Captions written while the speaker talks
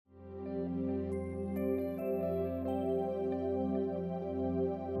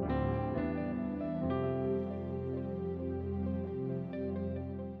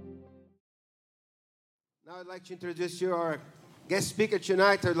I'd like to introduce you our guest speaker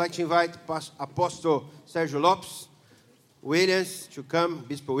tonight. I'd like to invite Apostle Sergio Lopes Williams to come,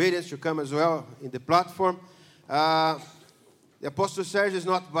 Bispo Williams to come as well in the platform. The Apostle Sergio is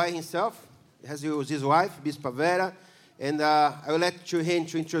not by himself. He has his wife, Bispa Vera, and I will let him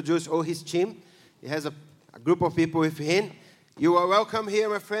to introduce all his team. He has a group of people with him. You are welcome here,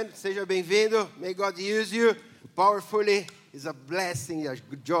 my friend. Seja bem-vindo. May God use you powerfully. It's a blessing, a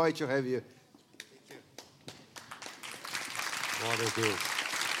joy to have you. Glória a Deus.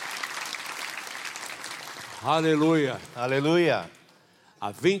 Aleluia. Aleluia.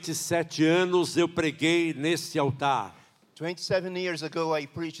 Há 27 anos eu preguei nesse altar. 27 years ago I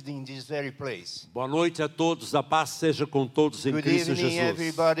preached in this very place. Boa noite a todos, a paz seja com todos em Good Cristo evening, Jesus.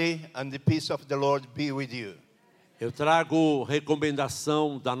 everybody, and the peace of the Lord be with you. Eu trago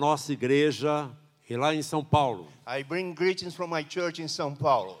recomendação da nossa igreja e lá em São Paulo. I bring greetings from my church in São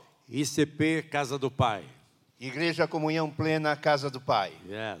Paulo. ICP Casa do Pai. Igreja Comunhão Plena, Casa do Pai.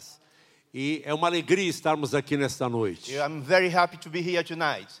 Yes. E é uma alegria estarmos aqui nesta noite. I'm very happy to be here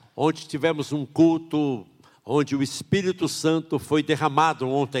tonight. Onde tivemos um culto onde o Espírito Santo foi derramado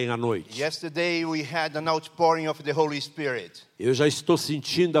ontem à noite. Yesterday we had an outpouring of the Holy Spirit. Eu já estou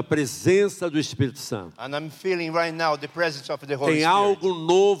sentindo a presença do Espírito Santo. And I'm feeling right now the presence of the Holy Tem Spirit. algo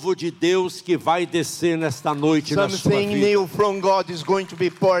novo de Deus que vai descer nesta noite na sua Something vida. new from God is going to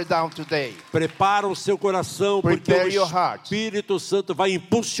be poured down today. Prepara o seu coração, porque Prepare o your heart. Espírito Santo vai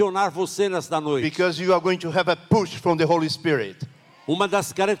impulsionar você nesta noite. Because you are going to have a push from the Holy Spirit. Uma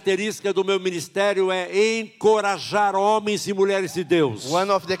das características do meu ministério é encorajar homens e mulheres de Deus.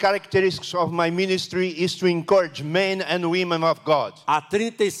 One of the characteristics of my ministry is to encourage men and women of God. Há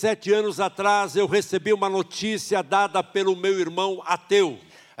 37 anos atrás eu recebi uma notícia dada pelo meu irmão ateu.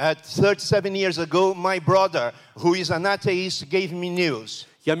 At 37 years ago, my brother, who is an atheist, gave me news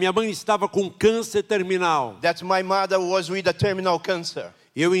Que a minha mãe estava com câncer terminal. that my mother was with a terminal cancer.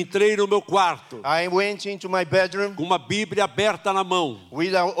 Eu entrei no meu quarto I went into my bedroom com uma Bíblia aberta na mão.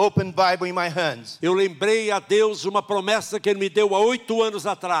 with an open Bible in my hands. Eu lembrei a Deus uma promessa que Ele me deu há 8 anos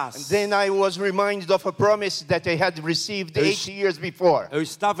atrás. Then I was reminded of a promise that I had received 8 years before. Eu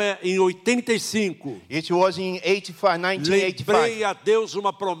estava em 85. It was in 1985. Lembrei a Deus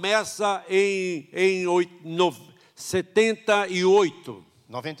uma promessa em 78.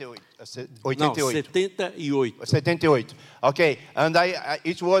 98. Não, 88. 78. 78. Okay, and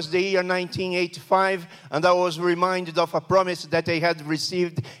it was the year 1985, and I was reminded of a promise that I had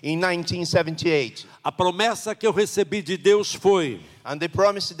received in 1978. A promessa que eu recebi de Deus foi: And the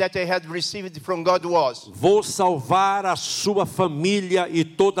promise that I had received from God was, vou salvar a sua família e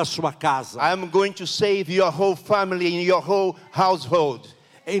toda a sua casa. I am going to save your whole family and your whole household.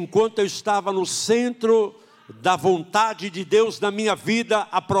 Enquanto eu estava no centro da vontade de Deus na minha vida,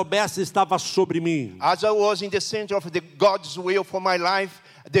 a promessa estava sobre mim. As I was in the center of God's will for my life,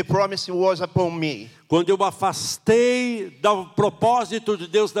 the promise was upon me. Quando eu afastei do propósito de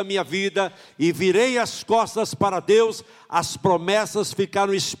Deus na minha vida e virei as costas para Deus, as promessas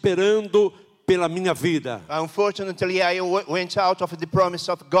ficaram esperando pela minha vida. Unfortunately, I went out of the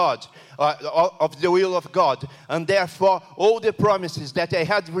promise of God, of the will of God, and therefore all the promises that I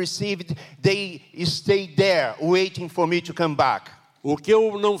had received, they stayed there waiting for me to come back. O que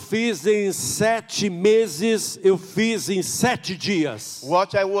eu não fiz em 7 meses, eu fiz em 7 dias.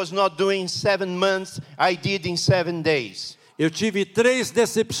 What I was not doing in 7 months, I did in 7 days. Eu tive 3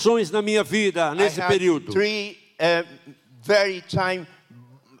 decepções na minha vida nesse I had período. 3 very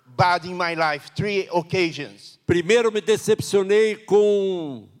bad in my life, 3 occasions. Primeiro, me decepcionei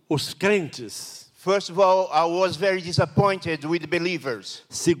com os crentes. First of all, I was very disappointed with believers.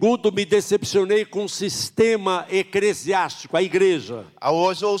 Segundo, me decepcionei com o sistema eclesiástico, a igreja. I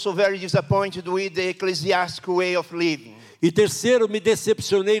was also very disappointed with the ecclesiastical way of living. E terceiro, me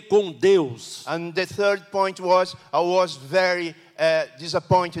decepcionei com Deus. And the third point was, I was very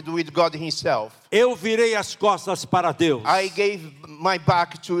disappointed with God Himself. Eu virei as costas para Deus. I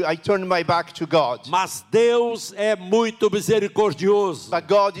turned my back to God. Mas Deus é muito misericordioso. But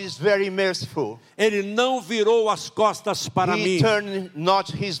God is very merciful. Ele não virou as costas para He mim. turned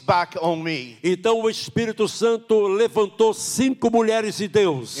not His back on me. Então o Espírito Santo levantou 5 mulheres de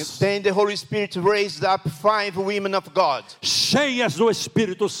Deus, Then the Holy Spirit raised up 5 women of God, cheias do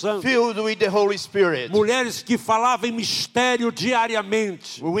Espírito Santo. filled with the Holy Spirit. Mulheres que falavam em mistério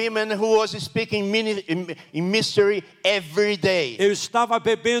diariamente. Women who was speaking in mystery every day. Eu estava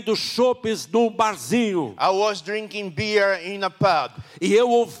bebendo chopes num barzinho. I was drinking beer in a pub. E eu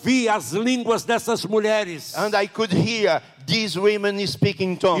ouvi as línguas dessas mulheres. And I could hear these women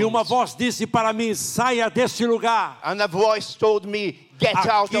speaking tongues. E uma voz disse para mim: saia desse lugar. And a voice told me, Get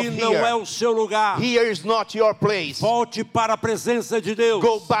out Aqui of não é here. o seu lugar. Here is not your place. Volte para a presença de Deus.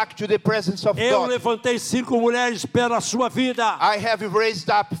 Go back to the presence of Eu God. levantei 5 mulheres pela sua vida. I have raised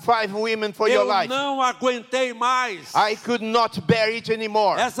up 5 women for your Eu life. não aguentei mais. I could not bear it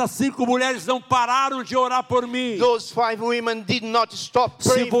anymore. Essas 5 mulheres não pararam de orar por mim. Those 5 women did not stop Se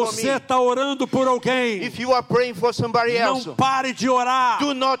praying for você me. está orando por alguém, If you are praying for somebody else, não pare de orar.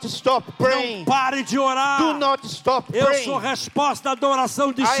 do not stop praying. Não pare de orar. Do not stop Eu praying. sou resposta da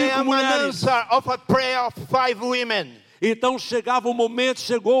oração de I 5 am an mulheres. answer of a prayer of 5 women. Então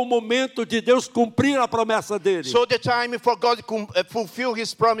chegou o momento de Deus cumprir a promessa dele. So the time for God to fulfill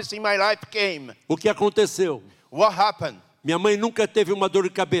His promise in my life came. O que aconteceu? What happened? Minha mãe nunca teve uma dor de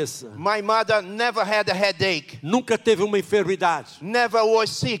cabeça. My mother never had a headache. Nunca teve uma enfermidade. Never was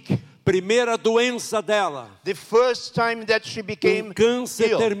sick. Primeira doença dela, The first time that she became câncer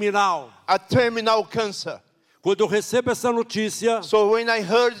ill, terminal. a terminal cancer. Quando eu recebo essa notícia, So when I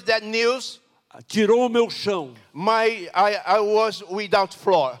heard that news, tirou o meu chão. I was without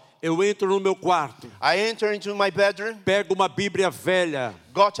floor. Eu entro no meu quarto, I entered into my bedroom, pego uma Bíblia velha,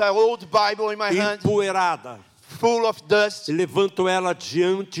 got an old Bible in my hand, empoeirada, full of dust, e levanto ela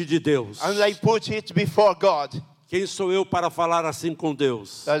diante de Deus. and I put it before God. Quem sou eu para falar assim com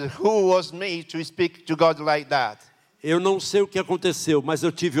Deus? Who was me to speak to God like that? Eu não sei o que aconteceu, mas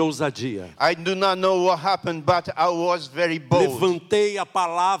eu tive ousadia. I do not know what happened, but I was very bold. Levantei a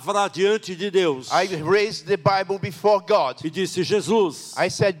palavra diante de Deus I raised the Bible before God. e disse: Jesus, I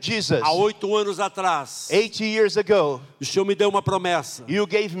said, Jesus, há 8 anos atrás, 80 years ago, o Senhor me deu uma promessa. you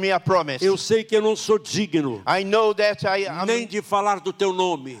gave me a promise. Eu sei que eu não sou digno I know that nem de falar do teu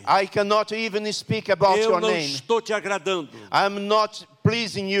nome. I cannot even speak about Eu your não name. estou te agradando. I'm not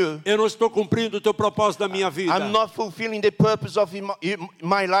pleasing you. Eu não estou cumprindo o teu propósito da minha vida. I'm not fulfilling the purpose of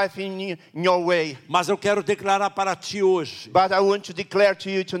my life in your way. Mas eu quero declarar para ti hoje. But I want to declare to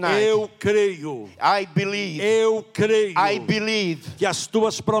you tonight. Eu creio. I believe. Eu creio. I believe Que as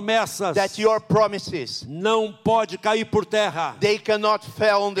tuas promessas that your promises, não pode cair por terra. they cannot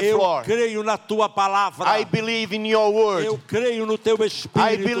fall on the Eu floor. creio na tua palavra. I believe in your word. Eu creio no teu I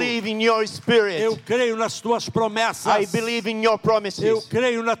espírito. believe in your spirit. Eu creio nas tuas promessas. I believe in your promises. Eu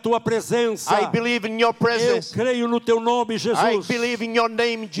creio na tua presença. I believe in your Eu presence. creio no teu nome, I Jesus. believe in your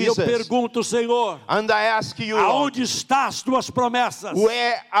name, E eu Jesus. pergunto, Senhor, And I ask you, Lord, aonde estão as tuas promessas?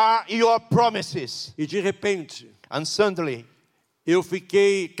 where are your promises? E de repente, And suddenly,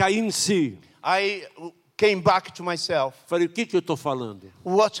 caí em si. I came back to myself. Falei, o que eu estou falando?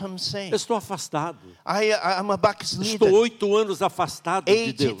 What I'm saying. Eu estou afastado. I'm a backslider. Estou 8 anos afastado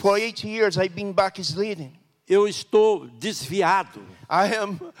de Deus. For 8 years I've been backsliding. Eu estou desviado.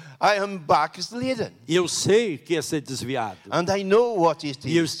 I am backslidden. E eu sei que é ser desviado. And I know what it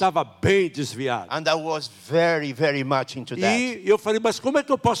E eu is. estava bem desviado. And I was very, very much into that. E eu falei, mas como é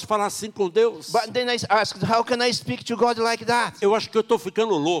que eu posso falar assim com Deus? But then I asked, how can I speak to God like that? Eu acho que eu estou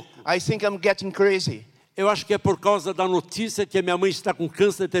ficando louco. I think I'm getting crazy. Eu acho que é por causa da notícia que a minha mãe está com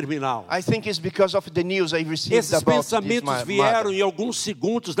câncer terminal. I think it's because of the news I received Esses about pensamentos this vieram mother. em alguns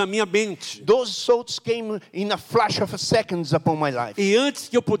segundos na minha mente. Those thoughts came in a flash of seconds upon my life. E antes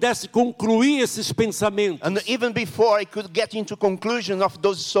que eu pudesse concluir esses pensamentos, And even before I could get into conclusion of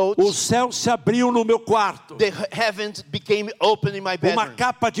those o thoughts, céu se abriu no meu quarto. the heavens became open in my Uma bedroom.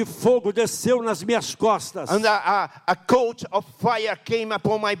 capa de fogo desceu nas minhas costas. And a coat of fire came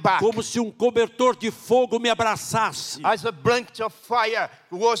upon my back. Como se um cobertor de fogo me abraçasse. As a blanket of fire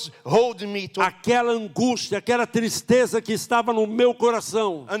was holding me to, Aquela angústia, aquela tristeza que estava no meu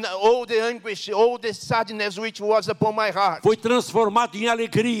coração and all the anguish, all the sadness which was upon my heart, foi transformado em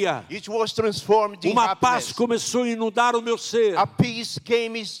alegria. it was transformed in Uma paz happiness. começou a inundar o meu ser. A peace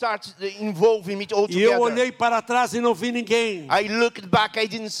came and started involving me E eu altogether. olhei para trás e não vi ninguém. I looked back, I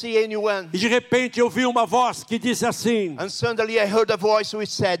didn't see anyone. E de repente eu vi uma voz que disse assim: And suddenly I heard a voice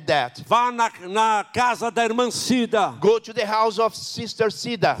which said that, vá na casa da irmã Cida, go to the house of Sister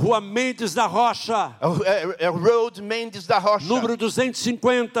Sida, Rua Mendes da Rocha, Road Mendes da Rocha, número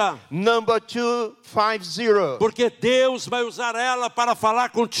 250, number 250. porque Deus vai usar ela para falar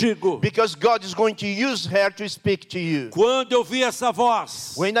contigo. Because God is going to use her to speak to you. Quando eu vi essa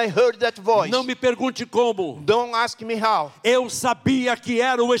voz, When I heard that voice, não me pergunte como, don't ask me how. eu sabia que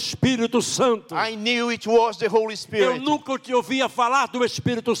era o Espírito Santo. I knew it was the Holy Eu Spirit. nunca te ouvia falar do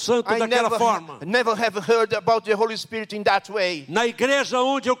Espírito Santo I daquela forma. never have heard about the Holy Spirit in that way. Na igreja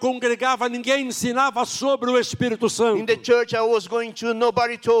onde eu congregava, ninguém ensinava sobre o Espírito In Santo. the church I was going to,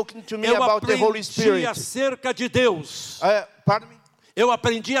 nobody talking to me Eu about the Holy aprendi Spirit. acerca de Deus. Pardon me? Eu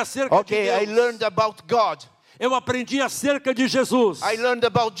aprendi acerca Okay, de I Deus. learned about God. Eu aprendi acerca de Jesus. I learned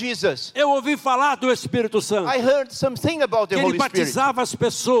about Jesus. Eu ouvi falar do Espírito Santo. I heard something about the Que Holy ele Spirit. batizava as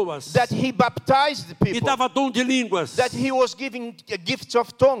pessoas. That he baptized the E people. dava dom de línguas. That he was giving gifts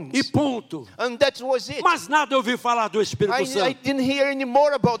of tongues. E ponto. And that was it. Mas nada eu ouvi falar do Espírito I Santo. didn't hear any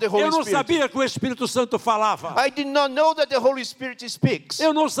more about the Holy Eu não Spirit. sabia que o Espírito Santo falava. I did not know that the Holy Spirit speaks.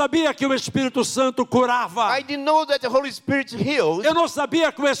 Eu não sabia que o Espírito Santo curava. I didn't know that the Holy Spirit heals. Eu não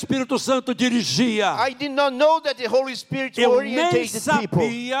sabia que o Espírito Santo dirigia. I did not know that the Holy Spirit Eu nem orientated people.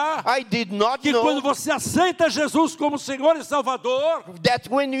 sabia I did not que know quando você aceita Jesus como Senhor e Salvador, that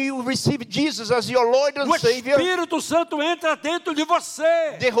when you receive Jesus as your Lord and o Savior, Espírito Santo entra dentro de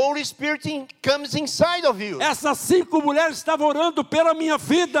você. the Holy Spirit comes inside of you. Essas 5 mulheres estavam orando pela minha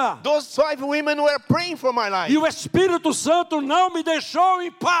vida. Those 5 women were praying for my life. E o Espírito Santo não me deixou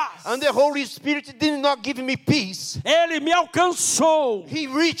em paz. And the Holy Spirit did not give me peace. Ele me alcançou He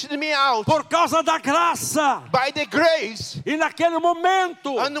reached me out por causa da graça. by the grace. E naquele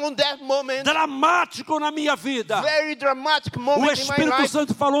momento And on that moment, dramático na minha vida, very dramatic o moment in my Espírito life,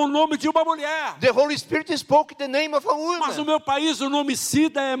 Santo falou o nome de uma mulher. the Holy Spirit spoke the name of a Mas no woman. meu país o nome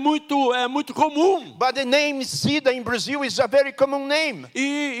Cida é muito comum. But the name Cida in Brazil is a very common name.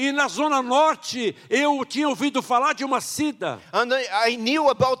 E na Zona Norte eu tinha ouvido falar de uma Cida. And I knew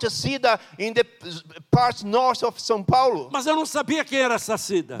about a Cida in the parts north of São Paulo. Mas eu não sabia quem era essa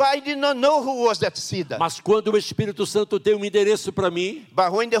Cida. But I did not know who was that Cida. Mas quando o Espírito Santo deu um endereço para mim,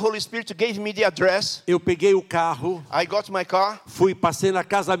 But when the Holy Spirit gave me the address, eu peguei o carro, I got my car. passei na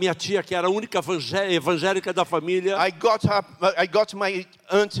casa da minha tia, que era a única evangélica da família. I got my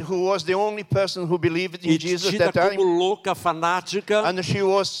aunt who was the only person who believed in E Jesus tida at that como time. louca, fanática. And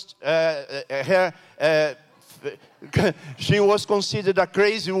she was considered a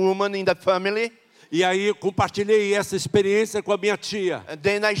crazy woman in that family. E aí eu compartilhei essa experiência com a minha tia. And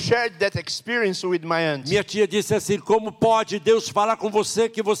then I shared that experience with my aunt. Minha tia disse assim: como pode Deus falar com você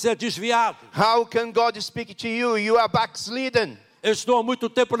que você é desviado? How can God speak to you? You are backslidden. Eu estou há muito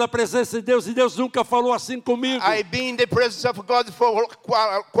tempo na presença de Deus e Deus nunca falou assim comigo. I've been in the presence of God for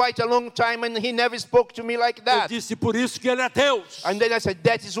quite a long time and He never spoke to me like Eu that. disse: por isso que Ele é Deus. And then I said,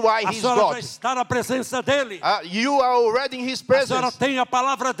 that is why A He's senhora já God. está na presença dEle. You are already in His A senhora presence. tem a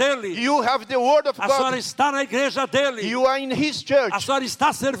palavra dEle. You have the Word of A senhora God. está na igreja dEle. You are in His church. A senhora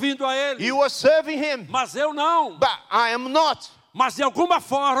está servindo a Ele. You are serving Him. Mas eu não. But I am not. Mas de alguma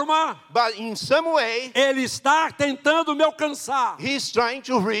forma, But in some way, Ele está tentando me alcançar. He's trying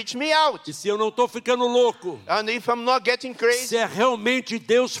to reach me out. E se eu não estou ficando louco, And if I'm not getting crazy, se é realmente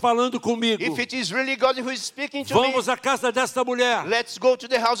Deus falando comigo, if it is really God who is speaking to vamos me, à casa desta mulher, let's go to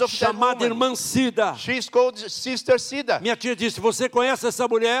the house of that chamada woman. Irmã Cida. She's called Sister Cida. Minha tia disse: você conhece essa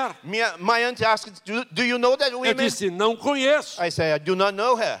mulher? My aunt asked, do you know that Eu woman? disse: não conheço. I said, I do not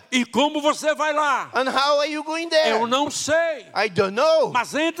know her. E como você vai lá? And how are you going there? Eu não sei. I don't know.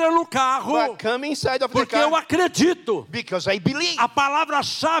 Mas entra no carro, But come inside of the porque eu car acredito. because I believe. A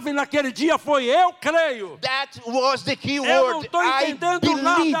palavra-chave naquele dia foi: eu creio. That was the key Eu não word. estou I entendendo believe.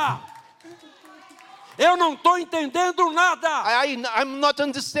 nada. Eu não estou entendendo nada. I'm not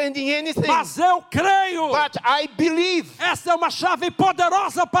understanding anything. Mas eu creio. But I believe. Essa é uma chave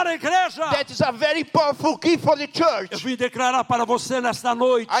poderosa para a igreja. That is a very powerful key for the Eu church. vim declarar para você nesta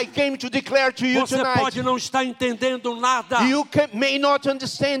noite. I came to declare to you Você tonight. pode não estar entendendo nada You may not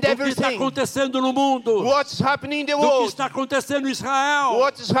understand do que está everything. acontecendo no mundo, What's happening in the do que world? está acontecendo em Israel,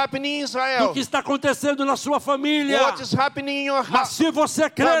 What is happening in do Israel? que está acontecendo na sua família. What is happening in your Mas house? se você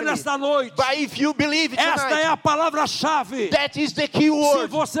crê nesta noite, But if you believe esta é tonight, a palavra-chave. that is the key Se word.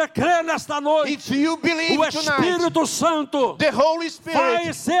 você crê nesta noite, If you believe o tonight, Espírito Santo the Holy vai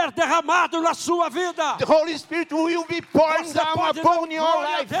Spirit, ser derramado na sua vida. the Holy Spirit will be pouring Você down pode dar upon your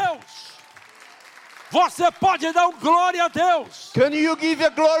glória a life. Deus. Você pode dar glória a Deus. Can you give a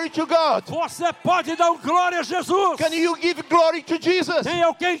glory to God? Você pode dar glória a Jesus. Can you give glory to Jesus? Tem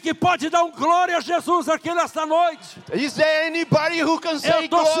alguém que pode dar glória a Jesus aqui nesta noite? Is there anybody who can Eu say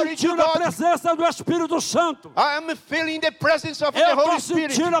estou glory to sentindo a God? presença do Espírito Santo. I'm feeling the presence of the Eu Holy estou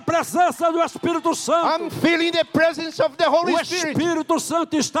Spirit. sentindo a presença do Espírito Santo. I'm feeling the presence of the Holy O Spirit. Espírito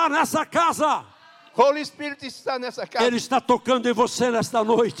Santo está nessa casa. Holy Spirit está nessa casa. Ele está tocando em você nesta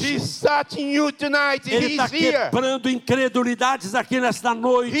noite. He's touching you tonight. Ele está He's here. quebrando incredulidades aqui nesta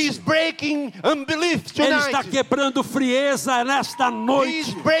noite. He's breaking unbelief Ele está tonight. quebrando frieza nesta He's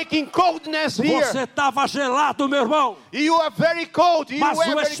noite. breaking coldness here. Você estava gelado, meu irmão. You are very cold. You Mas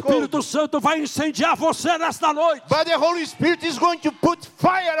were o very cold. Espírito Santo vai incendiar você nesta noite. But the Holy Spirit is going to put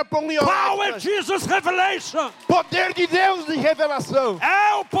fire upon your Power life. Jesus Revelation. Poder de Deus de revelação.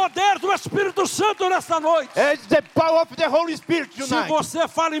 É o poder do Espírito Santo Santo nesta noite. It's the power of the Holy Spirit Se tonight. você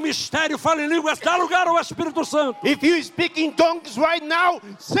fala em mistério, fala em línguas, dá lugar ao Espírito Santo. If you speak in tongues right now,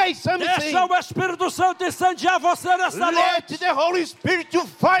 say something. Deixa o Espírito Santo incendiar você nesta Let noite. the Holy Spirit to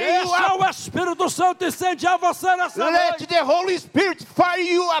fire you Deixa up. o Espírito Santo incendiar você nesta Let noite. the Holy Spirit fire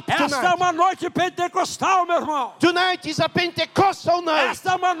you up Esta é tonight. uma noite pentecostal, meu irmão. Tonight is a Pentecostal night.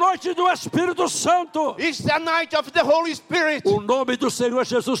 Esta é uma noite do Espírito Santo. It's the night of the Holy Spirit. O nome do Senhor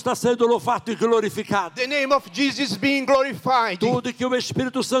Jesus está sendo louvado e glorificado. The name of Jesus is being glorified. Tudo que o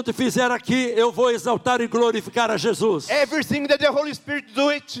Espírito Santo fizer aqui, eu vou exaltar e glorificar a Jesus. Everything that the Holy Spirit do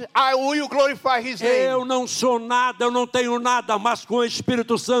it, I will glorify His name. Eu não sou nada, eu não tenho nada, mas com o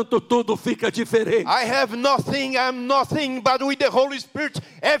Espírito Santo tudo fica diferente. I have nothing, I'm nothing, but with the Holy Spirit,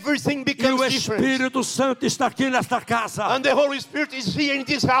 everything E becomes o different. Espírito Santo está aqui nesta casa. And the Holy Spirit is here in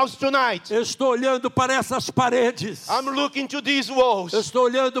this house tonight. Eu estou olhando para essas paredes. I'm looking to these walls. Eu estou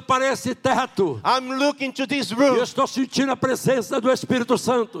olhando para esse teto. I'm looking to this Eu room. estou sentindo a presença do Espírito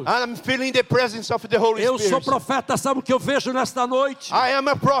Santo. And I'm feeling the presence of the Holy Eu sou Spirit. profeta, sabe o que eu vejo nesta noite? I am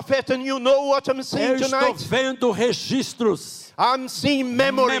a prophet and you know what I'm Eu seeing estou tonight. vendo registros, I'm seeing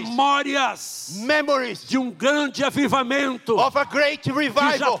memories. memórias Memories de grande avivamento of a great que já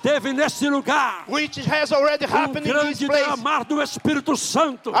revival teve nesse lugar. which has already happened in this Grande place. derramar do Espírito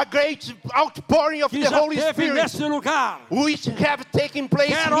Santo A great outpouring of que the já Holy teve Spirit nesse lugar. which have taken place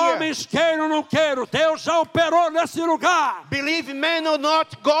Quer here. homens queiram ou não queiram, Deus já operou nesse lugar. Believe men or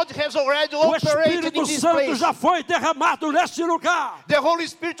not, God has already O operated in Espírito this Santo place. já foi derramado nesse lugar. The Holy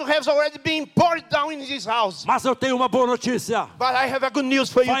Spirit has already been poured down in this house. Mas eu tenho uma boa notícia. But I have a good news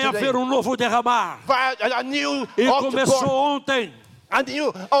for you Vai today. haver um novo derramar. A new E começou outpouring. ontem. A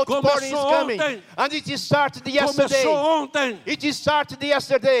new outpouring is Começou coming. ontem. And it started yesterday. Começou ontem. It started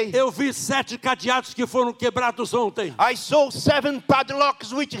yesterday. Eu vi 7 cadeados que foram quebrados ontem. I saw 7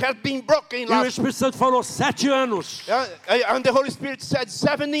 padlocks which have been broken E o last. Espírito Santo falou 7 anos. And the Holy Spirit said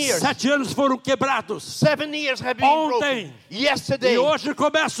 7 years. 7 anos foram quebrados. 7 years have been Ontem. broken. Yesterday. E hoje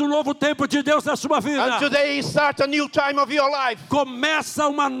começa um novo tempo de Deus na sua vida. And today start a new time of your life. Começa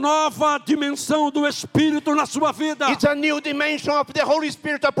uma nova dimensão do Espírito na sua vida. It's a new dimension of the Holy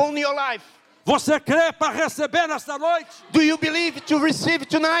Spirit upon your life. Você crê para receber nesta noite? Do you believe to receive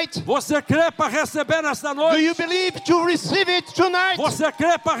tonight? Você crê para receber nesta Do you noite? believe to receive it tonight? Você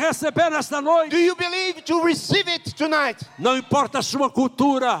crê para receber nesta Do noite? you believe to receive it tonight? Não importa a sua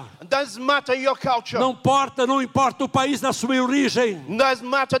cultura, Doesn't matter your culture. não importa o país da sua origem. Doesn't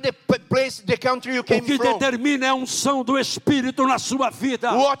matter the place, the country you O came que from. determina é a unção do Espírito na sua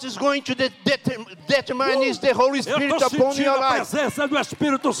vida. What is going to determine is the Holy Eu Spirit estou upon sentindo your a life. presença do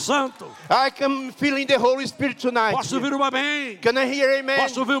Espírito Santo. I am feeling the Holy Spirit tonight. Posso ouvir um amém? Can I hear amen?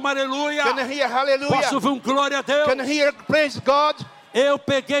 Posso ouvir um aleluia? Can I hear hallelujah? Posso ouvir um glória a Deus? Can I hear praise God? Eu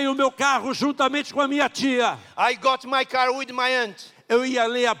peguei o meu carro juntamente com a minha tia. I got my car with my aunt. Eu ia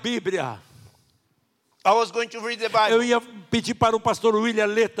ler a Bíblia. I was going to read the Eu Bible. ia pedir para o pastor William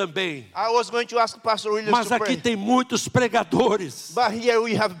ler também. I was going to ask Pastor Williams Mas to aqui pray. tem muitos pregadores. But here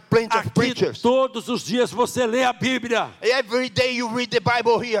we have plenty of Aqui preachers. todos os dias você lê a Bíblia. Every day you read the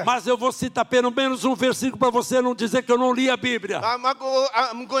Bible here. Mas eu vou citar pelo menos um versículo para você não dizer que eu não li a Bíblia.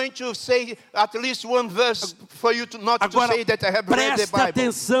 I'm going to say at least one verse for you to not to Agora, say that I have read the preste Bible.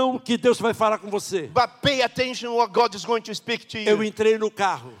 atenção que Deus vai falar com você. But pay attention what God is going to speak to Eu you. entrei no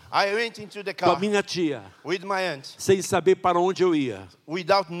carro I went into the com a car minha tia, with my aunt sem saber para onde eu ia.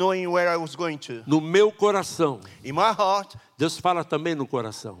 without knowing where I was going to. No meu coração, In my heart, Deus fala também no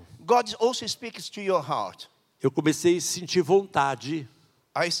coração. God also speaks to your heart. Eu comecei a sentir vontade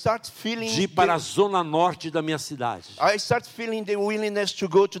I start feeling de ir para a zona norte da minha cidade. I start feeling the willingness to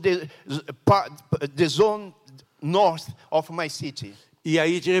go to the zone north of my city. E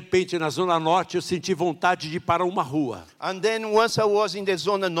aí, de repente, na zona norte, eu senti vontade de ir para uma rua. And then once I was in the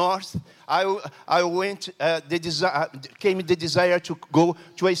zone north, I went, came the desire to go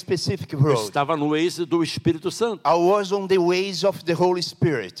to a specific Eu road. estava no êxito do Espírito Santo. I was on the ways of the Holy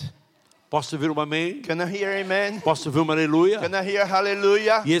Spirit. Posso ouvir um amém? Can I hear amen? Posso ouvir um aleluia? Can I hear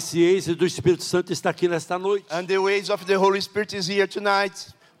hallelujah? E esse êxito do Espírito Santo está aqui nesta noite. And the ways of the Holy Spirit is here tonight.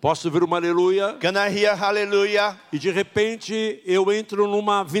 Posso ouvir um aleluia? Can I hear hallelujah? E de repente eu entro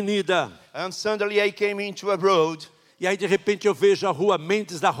numa avenida. And suddenly I came into a road. E aí de repente eu vejo a rua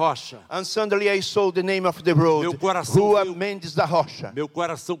Mendes da Rocha. And suddenly I saw the name of the road, Meu coração Rua veio- Mendes da Rocha. Meu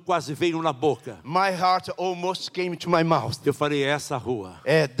coração quase veio na boca. My heart almost came to my mouth. Eu falei, é essa rua.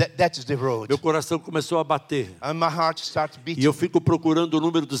 That is the road. Meu coração começou a bater. And my heart started E beating. eu fico procurando o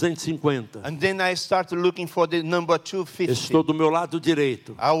número 250. And then I started looking for the number 250. Estou do meu lado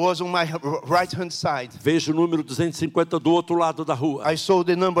direito. I was on my right hand side. Vejo o número 250 do outro lado da rua. I saw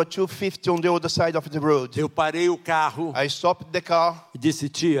the number 250 on the other side of the road. Eu parei o carro I stopped the car. e disse,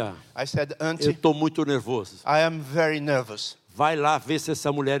 tia, I said, eu Auntie, estou muito nervoso. I am very nervous. Vai lá ver se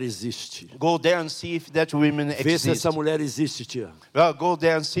essa mulher existe. Go there and see if that woman Vê se exists. essa mulher existe, tia. Well, go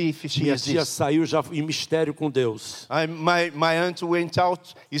there and see if she Minha tia exists. saiu já em mistério com Deus. My aunt went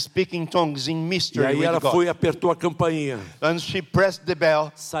out speaking tongues in E mystery aí ela with God. foi e apertou a campainha. And she pressed the bell.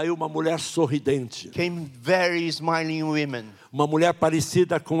 Saiu uma mulher sorridente. Came very smiling women. Uma mulher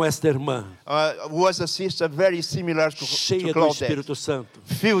parecida com esta irmã. Was a sister very similar to Cheia do Claudette. Espírito Santo.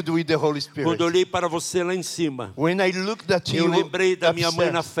 Filled with the Holy Spirit. Quando eu olhei para você lá em cima, When I looked at eu you lembrei da minha mãe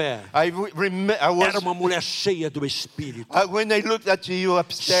na upstairs, fé. I Era uma mulher cheia do Espírito. when I looked at you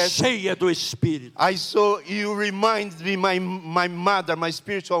upstairs, Cheia do Espírito. I saw you remind me my mother, my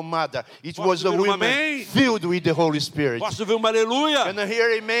spiritual mother. It Posso was a ver um woman amém? filled with the Holy Spirit. Posso ver uma aleluia? Can I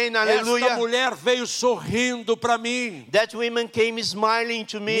hear amen? Esta Hallelujah. mulher veio sorrindo para mim. That woman came smiling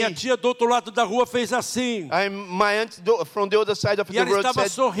to me. Minha tia do outro lado da rua fez assim. My aunt from the other side of E the ela road estava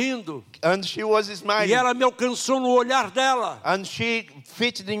said, sorrindo. and she was E smiling. ela me alcançou no olhar dela. And she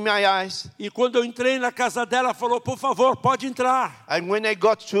fitted in my eyes. E quando eu entrei na casa dela, ela falou, por favor, pode entrar. And when I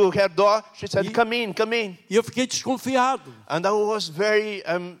got to her door, she said, come in, come in. E eu fiquei desconfiado. And I was very,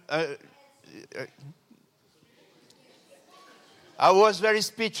 I was very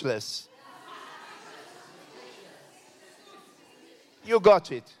speechless. You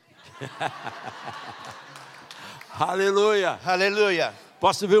got it. Aleluia. Hallelujah.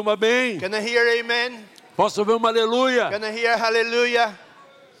 Posso ver uma bem? Can I hear amen? Posso ver uma aleluia? Can I hear hallelujah?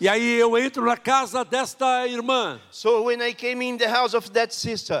 E aí eu entro na casa desta irmã. So when I came in the house of that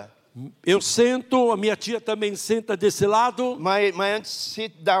sister, Eu sento, a minha tia também senta desse lado. my aunt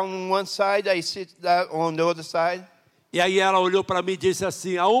sit down on one side, I sit down on the other side. E aí ela olhou para mim e disse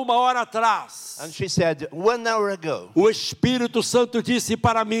assim, há 1 hora atrás, And she said, 1 hour ago, o Espírito Santo disse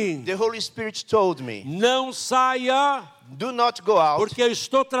para mim, the Holy Spirit told me, não saia, do not go out, porque eu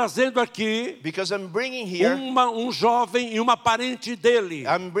estou trazendo aqui because I'm bringing here, um jovem e uma parente dele.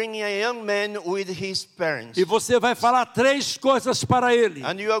 I'm bringing a young man with his parents. E você vai falar 3 coisas para ele.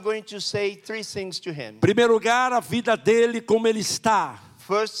 And you are going to say 3 things to him. Em primeiro lugar, a vida dele, como ele está.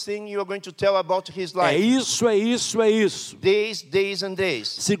 First thing you are going to tell about his É life. isso, é isso, é isso. Days and days.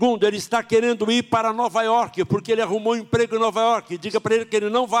 Segundo, ele está querendo ir para Nova York, porque ele arrumou um emprego em Nova York. Diga para ele que ele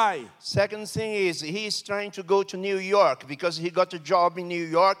não vai. Second thing is he is trying to go to New York because he got a job in New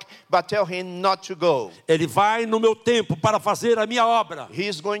York, but tell him not to go. Ele vai no meu tempo para fazer a minha obra. He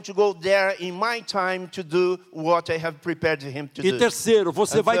is going to go there in my time to do what I have prepared him to E do. terceiro,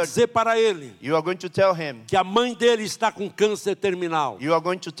 você And vai third, dizer para ele you are going to tell him. que a mãe dele está com câncer terminal. You are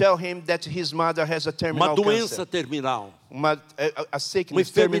going to tell him that his mother has a terminal Uma doença cancer. terminal. A Uma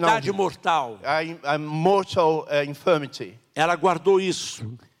sickness, terminal, enfermidade mortal. a mortal infirmity. Ela guardou isso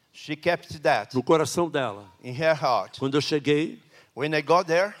She kept that no coração dela. in her heart. Quando eu cheguei, When I got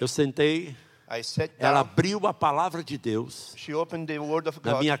there, eu sentei, I sat ela down. abriu a palavra de Deus. She opened the Word of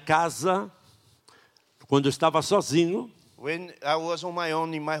Na God. minha casa, quando eu estava sozinho, When I was on my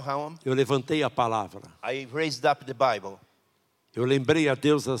own in my home, eu levantei a palavra. I raised up the Bible. Eu lembrei a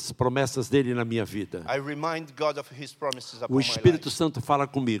Deus as promessas dele na minha vida. I remind God of His promises upon O my Espírito life. Santo fala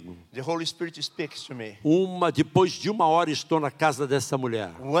comigo. The Holy Spirit speaks to me. Depois de 1 hora estou na casa dessa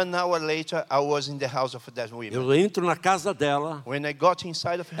mulher. 1 hour later, I was in the house of that woman. Eu entro na casa dela. When I got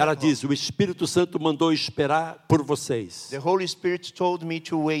inside of her Ela home, diz: o Espírito Santo mandou esperar por vocês. the Holy Spirit told me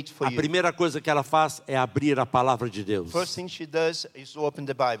to wait for A you. primeira coisa que ela faz é abrir a palavra de Deus. First thing she does is to open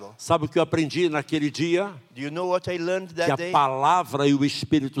the Bible. Sabe o que eu aprendi naquele dia? Do you know what I learned Que that a day? palavra e o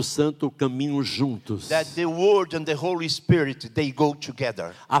Espírito Santo caminham juntos. That the Word and the Holy Spirit, they go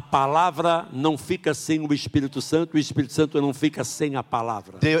together. A palavra não fica sem o Espírito Santo, o Espírito Santo não fica sem a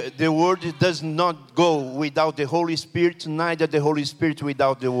palavra. The Word does not go without the Holy Spirit, neither the Holy Spirit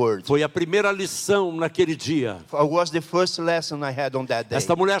without the Word. Foi a primeira lição naquele dia. It was the first lesson I had on that day.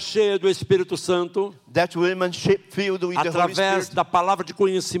 Esta mulher cheia do Espírito Santo, That woman filled with the Holy através Spirit, da palavra de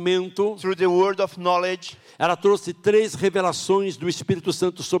conhecimento, through the word of knowledge, ela trouxe 3 revelações do Espírito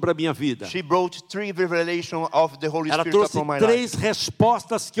Santo sobre a minha vida. she brought 3 revelations of the Holy Ela Spirit trouxe upon my life. 3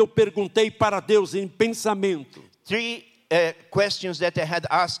 respostas que eu perguntei para Deus em pensamento. 3 questions that I had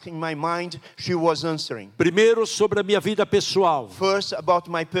asked in my mind, she was answering. Primeiro, sobre a minha vida pessoal, First, about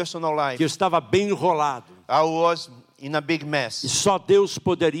my personal life. que eu estava bem enrolado. I was in a big E mess. só Deus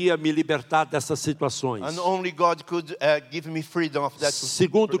poderia me libertar dessas situações. And only God could give me freedom of that.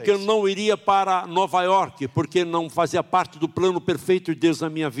 Segundo, que eu não iria para Nova York, porque não fazia parte do plano perfeito de Deus na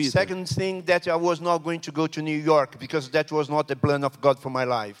minha vida. Second thing, that I was not going to go to New York, because that was not the plan of God for my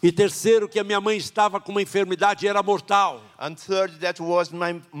life. E terceiro, que a minha mãe estava com uma enfermidade e era mortal. And third, that was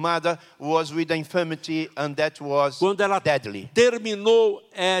my mother was with infirmity, and that was Quando ela deadly. terminou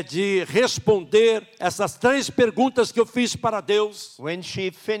de responder essas 3 perguntas que eu fiz para Deus, When she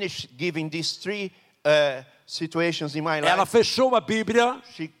finished giving these 3 situations in my ela life, fechou a Bíblia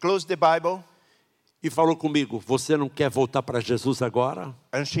she closed the Bible e falou comigo: você não quer voltar para Jesus agora?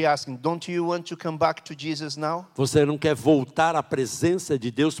 and she asked, "Don't you want to come back to Jesus now? Você não quer voltar à presença de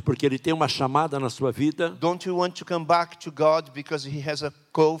Deus porque Ele tem uma chamada na sua vida? Don't you want to come back to God because He has a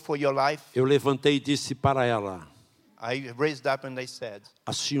call for your life?" Eu levantei e disse para ela: I raised up and I said,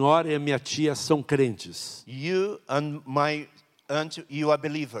 a senhora e a minha tia são crentes, "You and my aunt, you are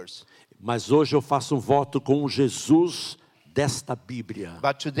believers. mas hoje eu faço um voto com o Jesus desta Bíblia.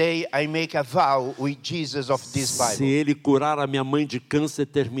 But today I make a vow with Jesus of this Se Bible. Ele curar a minha mãe de câncer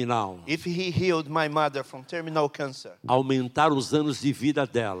terminal, If He healed my mother from terminal cancer, aumentar os anos de vida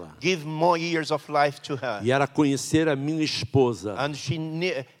dela, give more years of life to her, e ela conhecer a minha esposa, and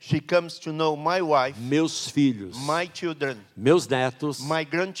she comes to know my wife, meus filhos, my children, meus netos, my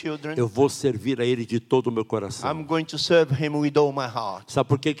grandchildren, eu vou servir a Ele de todo o meu coração. I'm going to serve Him with all my heart." Sabe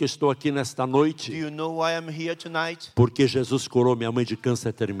por que eu estou aqui nesta Do noite? you know why I'm here tonight? Porque Jesus curou minha mãe de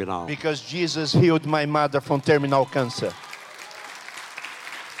câncer terminal. Because Jesus healed my mother from terminal cancer.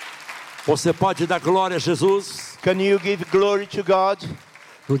 Você pode dar glória a Jesus? Can you give glory to God?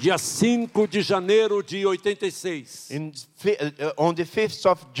 No dia 5 de janeiro de 86, On the 5th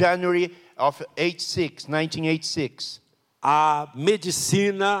of January of 1986, a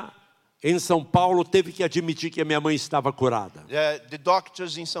medicina em São Paulo teve que admitir que a minha mãe estava curada. the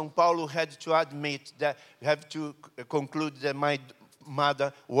doctors in São Paulo had to admit that, have to conclude that my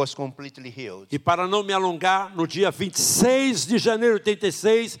mother was completely healed. E para não me alongar, no dia 26 de janeiro de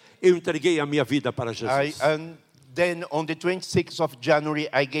 86, eu entreguei a minha vida para Jesus. Then on the 26th of January,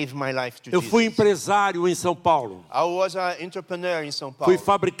 I gave my life to Eu Jesus. fui empresário em São Paulo. I was an entrepreneur in São Fui Paulo.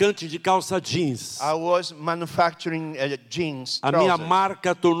 fabricante de calça jeans. I was manufacturing jeans, A minha trousers.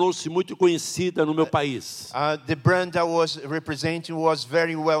 marca tornou-se muito conhecida no meu país. The brand I was representing was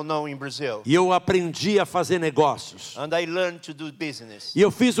very well known in Brazil. E eu aprendi a fazer negócios. And I learned to do business. E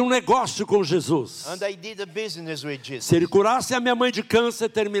eu fiz um negócio com Jesus. And I did a business with Jesus. Se Ele curasse a minha mãe de câncer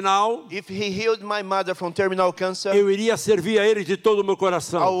terminal, If He healed my mother from terminal cancer, eu iria servir a Ele de todo o meu I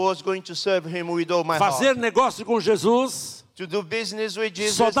coração. was going to serve Him with all my Fazer heart. negócio com Jesus To do business with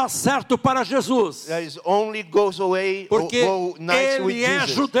Jesus só dá certo para Jesus, is only goes away porque go nice with Ele é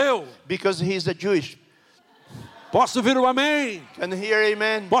Jesus. judeu. Because He's a Jewish. Posso ouvir um amém? Can you hear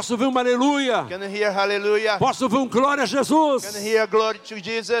amen? Posso ouvir um aleluia? Can you hear hallelujah? Posso ouvir um glória a Jesus? Can you hear glory to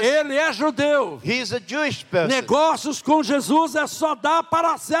Jesus? Ele é judeu. He's a Jewish person. Negócios com Jesus é só dar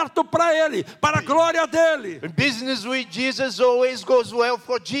para certo para Ele, para a glória dele. Business with Jesus always goes well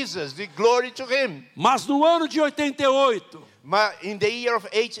for Jesus. The glory to Him. Mas no ano de 88, In the year of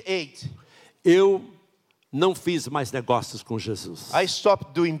 88, eu não fiz mais negócios com Jesus. I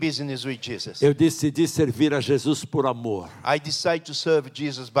stopped doing business with Jesus. Eu decidi servir a Jesus por amor. I decided to serve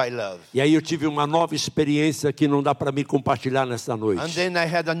Jesus by love. E aí eu tive uma nova experiência que não dá para mim compartilhar nesta noite. And then I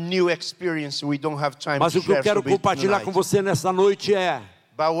had a new experience we don't have time Mas to o que eu share quero with compartilhar tonight. com você nessa noite é: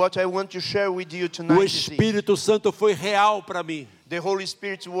 But what I want to share with you tonight o is this. Espírito Santo foi real para mim. The Holy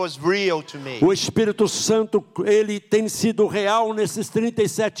Spirit was real to me. O Espírito Santo, ele tem sido real nesses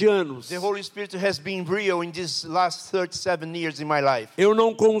 37 anos. The Holy Spirit has been real in these last 37 years in my life. Eu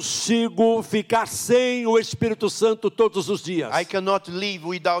não consigo ficar sem o Espírito Santo todos os dias. I cannot live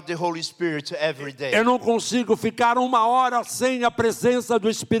without the Holy Spirit every day. Eu não consigo ficar 1 hora sem a presença do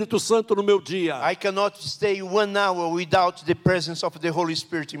Espírito Santo no meu dia. I cannot stay 1 hour without the presence of the Holy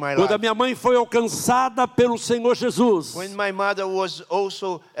Spirit in my Quando a life. minha mãe foi alcançada pelo Senhor Jesus, When my mother was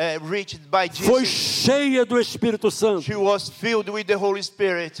also reached by foi Jesus, cheia do Espírito Santo. she was filled with the Holy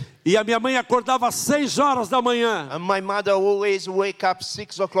Spirit. E a minha mãe acordava às 6 horas da manhã. And my mother always wake up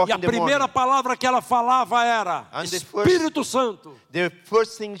 6 o'clock E a in the morning. primeira palavra que ela falava era: And the Espírito Santo, The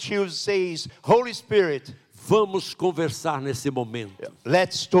first thing she would say is, Holy Spirit, Vamos conversar nesse momento.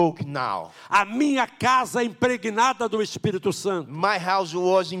 Let's talk now. A minha casa é impregnada do Espírito Santo. My house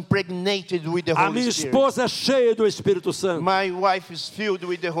was impregnated with the A Holy minha Spirit. esposa é cheia do Espírito Santo. My wife is filled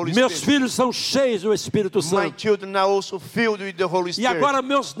with the Holy Meus Spirit. filhos são cheios do Espírito My Santo. children are also filled with the Holy E Spirit. agora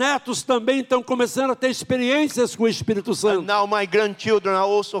meus netos também estão começando a ter experiências com o Espírito And Santo. now my grandchildren are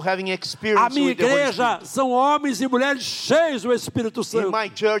also having A experience minha with the Holy igreja Spirit. são homens e mulheres cheios do Espírito In Santo. my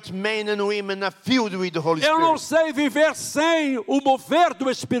church, men and women are filled with the Holy Eu não Spirit. sei viver sem o mover do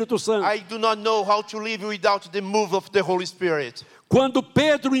Espírito Santo. I do not know how to live without the move of the Holy Spirit. Quando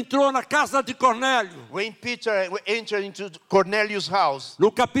Pedro entrou na casa de Cornélio, When Peter entered into Cornelius' house,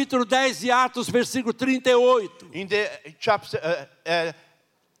 no capítulo 10 de Atos, versículo 38. in the chapter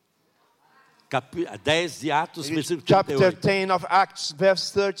 10 de Atos, versículo chapter 38. 10 of Acts,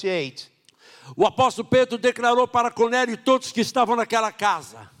 verse 38. O apóstolo Pedro declarou para Cornélio e todos que estavam naquela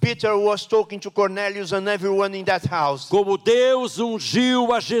casa: Peter was talking to Cornelius and everyone in that house. como Deus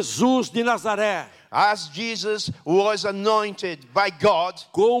ungiu a Jesus de Nazaré, As Jesus was anointed by God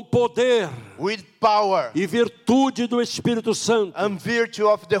com poder with power e virtude do Espírito Santo, and virtue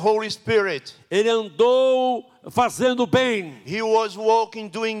of the Holy Spirit, ele andou fazendo bem he was walking,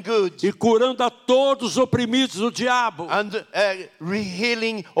 doing good, e curando a todos os oprimidos do diabo, and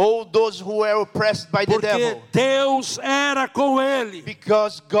healing all those who were oppressed by the porque devil, Deus era com ele.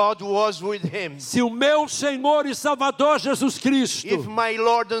 because God was with him. Se o meu Senhor e Salvador Jesus If Cristo, my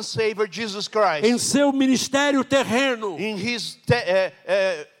Lord and Savior Jesus Christ, em seu ministério terreno, in his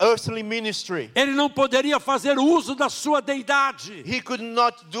earthly ministry, ele não poderia fazer uso da sua deidade, he could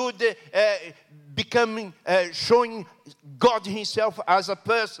not do the becoming showing God himself as a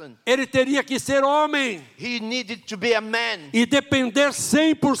person. ele teria que ser homem He needed to be a man, e depender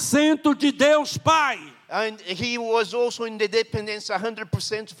 100% de Deus Pai. and he was also in the dependence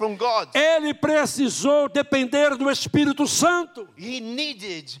 100% from God. Ele precisou depender do Espírito Santo. He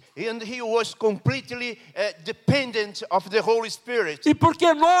needed, and he was completely dependent of the Holy Spirit. E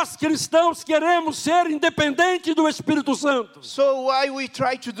porque nós cristãos queremos ser independentes do Espírito Santo, So why we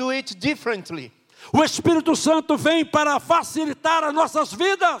try to do it differently? o Espírito Santo vem para facilitar as nossas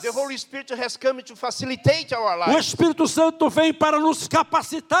vidas. The Holy Spirit has come to facilitate our O lives. Espírito Santo vem para nos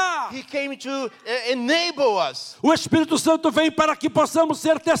capacitar. He came to enable us. O Espírito Santo vem para que possamos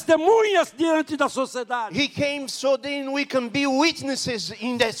ser testemunhas diante da sociedade. He came so then we can be witnesses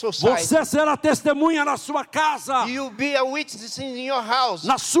in that society. Você será testemunha na sua casa, You'll be a witness in your house,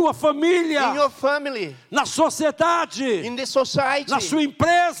 na sua in família, your family, na sociedade, in the society, na sua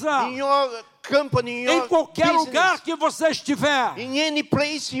empresa, in your company, in em your qualquer business, lugar que você estiver. in any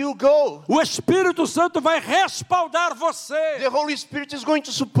place you go. O Espírito Santo vai respaldar você. The Holy Spirit is going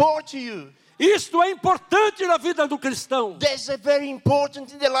to support you. Isto é importante na vida do cristão. That's very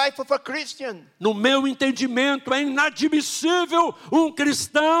important in the life of a Christian. No meu entendimento, é inadmissível um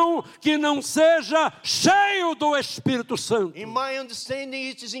cristão que não seja cheio do Espírito Santo. In my understanding,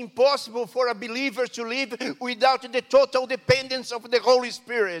 it is impossible for a believer to live without the total dependence of the Holy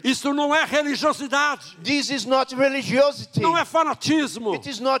Spirit. Isso não é religiosidade, This is not religiosity. não é fanatismo. It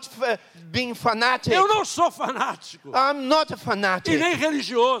is not being fanatic. Eu não sou fanático I'm not a e fanatic. nem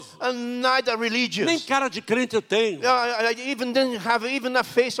religioso, I'm neither religious. nem cara de crente eu tenho, I even don't have even a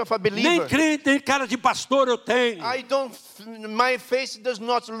face of a nem believer. crente, nem cara de pastor eu tenho. My face does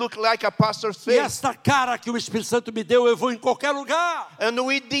not look like a pastor's E face. esta cara que o Espírito Santo me deu, eu vou em qualquer lugar. And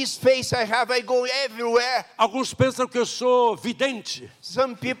with this face I have, I go everywhere. Alguns pensam que eu sou vidente,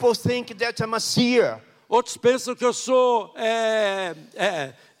 Some people think that I'm a seer. outros pensam que eu sou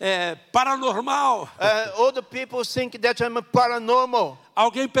paranormal. Other people think that I'm a paranormal.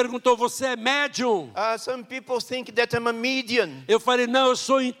 Alguém perguntou, você é médium? Some people think that I'm a medium. Eu falei, não, eu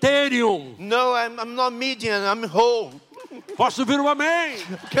sou inteirium. No, I'm not medium, I'm whole. Posso ouvir um amém?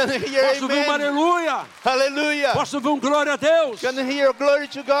 Can I hear Posso ouvir um amen? aleluia? Hallelujah. Posso ouvir um glória a Deus? Can I hear glory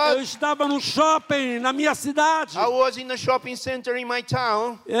to Eu God? estava no shopping, na minha cidade, I was in a shopping center in my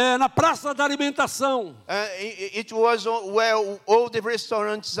town. na praça da alimentação. It was where all the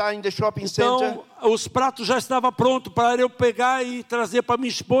restaurants are in the shopping center. Então, os pratos já estavam prontos para eu pegar e trazer para minha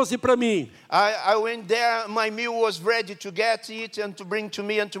esposa e para mim. I went there, my meal was ready to get it and to bring to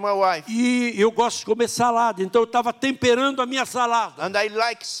me and to my wife. E eu gosto de comer salada, então eu estava temperando a minha salada. And I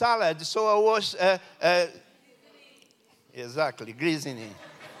like salad, so I was exactly greasing.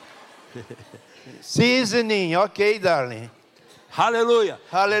 Seasoning, okay, darling. Aleluia.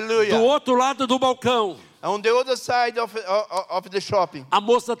 Hallelujah. Do outro lado do balcão, On the other side of the shopping. A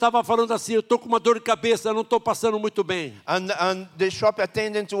moça estava falando assim, eu estou com uma dor de cabeça, não estou passando muito bem. And the shop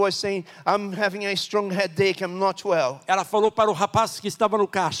attendant was saying, I'm having a strong headache, I'm not well. Ela falou para o rapaz que estava no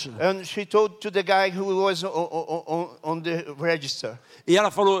caixa. And she told to the guy who was on the register. E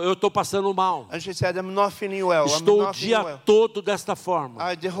ela falou, eu estou passando mal. And she said, I'm not feeling well. Estou o dia todo desta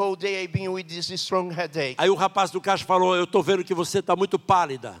forma. The whole day I've been with this strong headache. Aí o rapaz do caixa falou, eu estou vendo que você está muito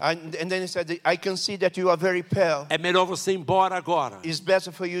pálida. And then he said, I can see that you are very pale. É melhor você ir embora agora. It's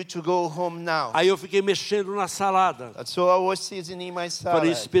better for you to go home now. Aí eu fiquei mexendo na salada. So I was seasoning my salad.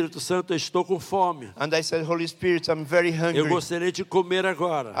 Falei, Espírito Santo, eu estou com fome. And I said, Holy Spirit, I'm very hungry. Eu gostaria de comer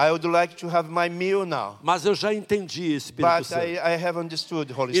agora. I would like to have my meal now. Mas eu já entendi, Espírito Santo. But I have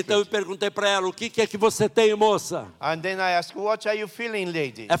understood, Holy Spirit. Então eu perguntei para ela, o que é que você tem, moça? And then I asked, what are you feeling,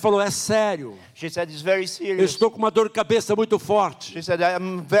 lady? Ela falou, é sério. She said, it's very Eu serious. estou com uma dor de cabeça muito forte. She said,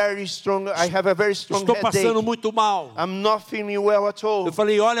 I'm very strong. I have a very strong Estou headache. passando muito mal. I'm not feeling well at all. Eu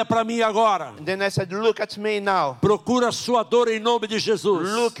falei, olha para mim agora. And then I said, look at me now. Procura a sua dor em nome de Jesus.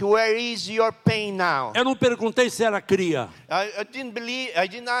 Look, where is your pain now? Eu não perguntei se ela cria. I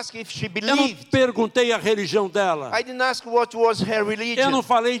didn't ask if she Eu não believed. perguntei a religião dela. I didn't ask what was her Eu religion. não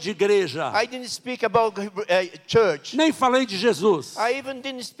falei de igreja. I didn't speak about church. Nem falei de Jesus. I even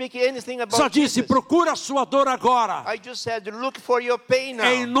didn't speak anything about Só disse, Jesus. procura a sua dor agora. I just said, look for your pain now.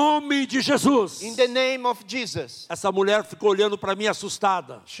 Em nome de Jesus. In the name of Jesus. Essa mulher ficou olhando para mim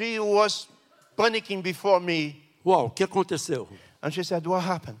assustada. She was panicking before me. Uau, o que aconteceu? And she said, what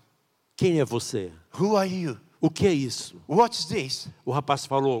happened? Quem é você? Who are you? O que é isso? What's this? O rapaz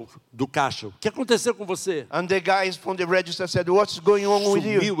falou do caixa. O que aconteceu com você? And the guys from the register said, what's going on with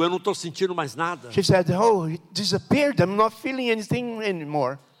you? Sumiu, eu não estou sentindo mais nada. She said, oh, it disappeared. I'm not feeling anything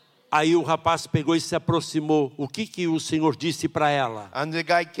anymore. Aí o rapaz pegou e se aproximou. O que o Senhor disse para ela? And the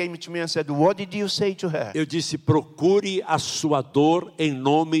guy came to me and said, what did you say to her? Eu disse, procure a sua dor em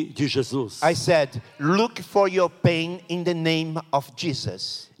nome de Jesus. I said, look for your pain in the name of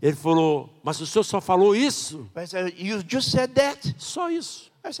Jesus. Ele falou, mas o senhor só falou isso? I said, you just said that? Só isso.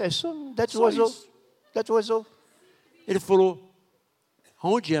 I said, so that Só was all. isso. That was all. Ele falou,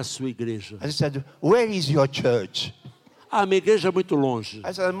 onde é a sua igreja? I said, where is your church? Ah, minha igreja é muito longe.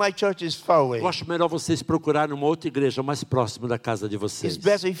 I said, my church is far away. Eu acho melhor vocês procurarem uma outra igreja mais próxima da casa de vocês. It's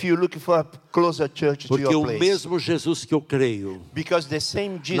better if you look for a closer church to Porque your o place. mesmo Jesus que eu creio, Because the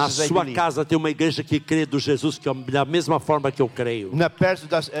same na Jesus I sua believe. casa tem uma igreja que crê do Jesus que é da mesma forma que eu creio. Na person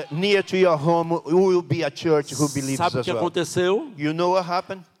that's near to your home will be a church who believes Sabe o as que well. aconteceu? You know what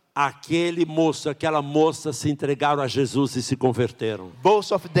happened? Aquele moço, aquela moça se entregaram a Jesus e se converteram.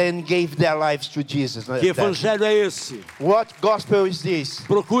 Both of them gave their lives to Jesus. Que evangelho é esse? What gospel is this?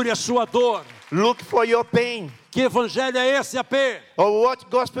 Procure a sua dor. Look for your pain. Que evangelho é esse, AP? Or what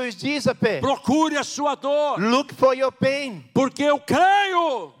gospel is this, AP? Procure a sua dor. Look for your pain. Porque eu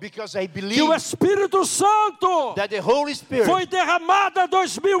creio Because I que believe o Espírito Santo that the Holy Spirit, foi derramado há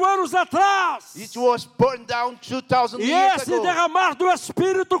 2000 anos atrás. it was poured down 2,000 E years esse ago. derramar do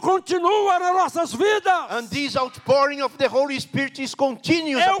Espírito continua nas nossas vidas. And this outpouring of the Holy Spirit is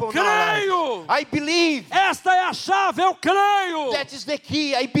continuous Eu upon our creio. lives. I believe. Esta é a chave, eu creio. That is the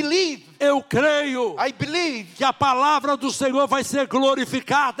key. I believe. Eu creio I believe que a palavra do Senhor vai ser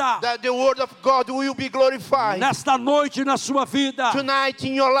glorificada that the word of God will be glorified nesta noite na sua vida. tonight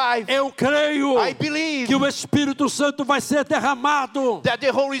in your life. Eu creio I believe que o Espírito Santo vai ser derramado that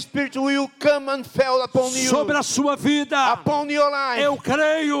the Holy Spirit will come and fall upon you, sobre a sua vida. upon your life. Eu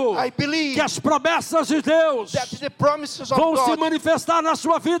creio I believe que as promessas de Deus that the promises of vão se God, manifestar na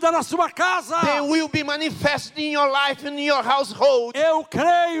sua vida, na sua casa. they will be manifested in your life and in your household. Eu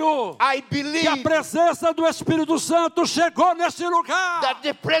creio I believe que a presença do Espírito Santo chegou nesse lugar. that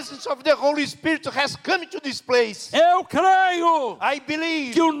the presence of the Holy Spirit has come to this place. Eu creio I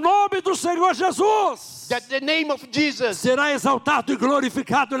believe que o nome do Senhor Jesus that the name of Jesus será exaltado e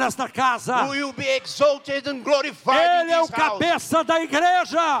glorificado nesta casa. will be exalted and glorified Ele é in o this house. cabeça da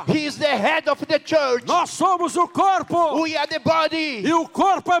igreja. He is the head of the church. Nós somos o corpo. We are the body. E o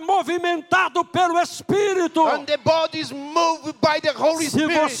corpo é movimentado pelo Espírito. And the body is moved by the Holy Se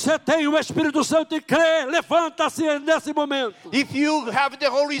Spirit. você tem o Espírito Santo e crê, levanta-se nesse momento. If you have the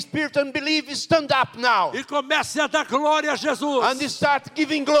Holy Spirit and believe, stand up now. E comece a dar glória a Jesus. And start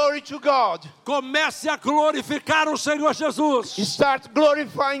giving glory to God. Comece a glorificar o Senhor Jesus. Start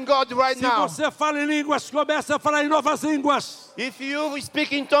glorifying God right Se now. você fala em línguas, comece a falar em novas línguas. If you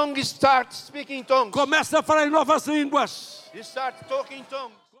speak in tongues, start speaking in tongues. Comece a falar em novas línguas. You start talking in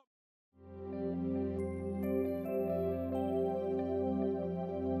tongues.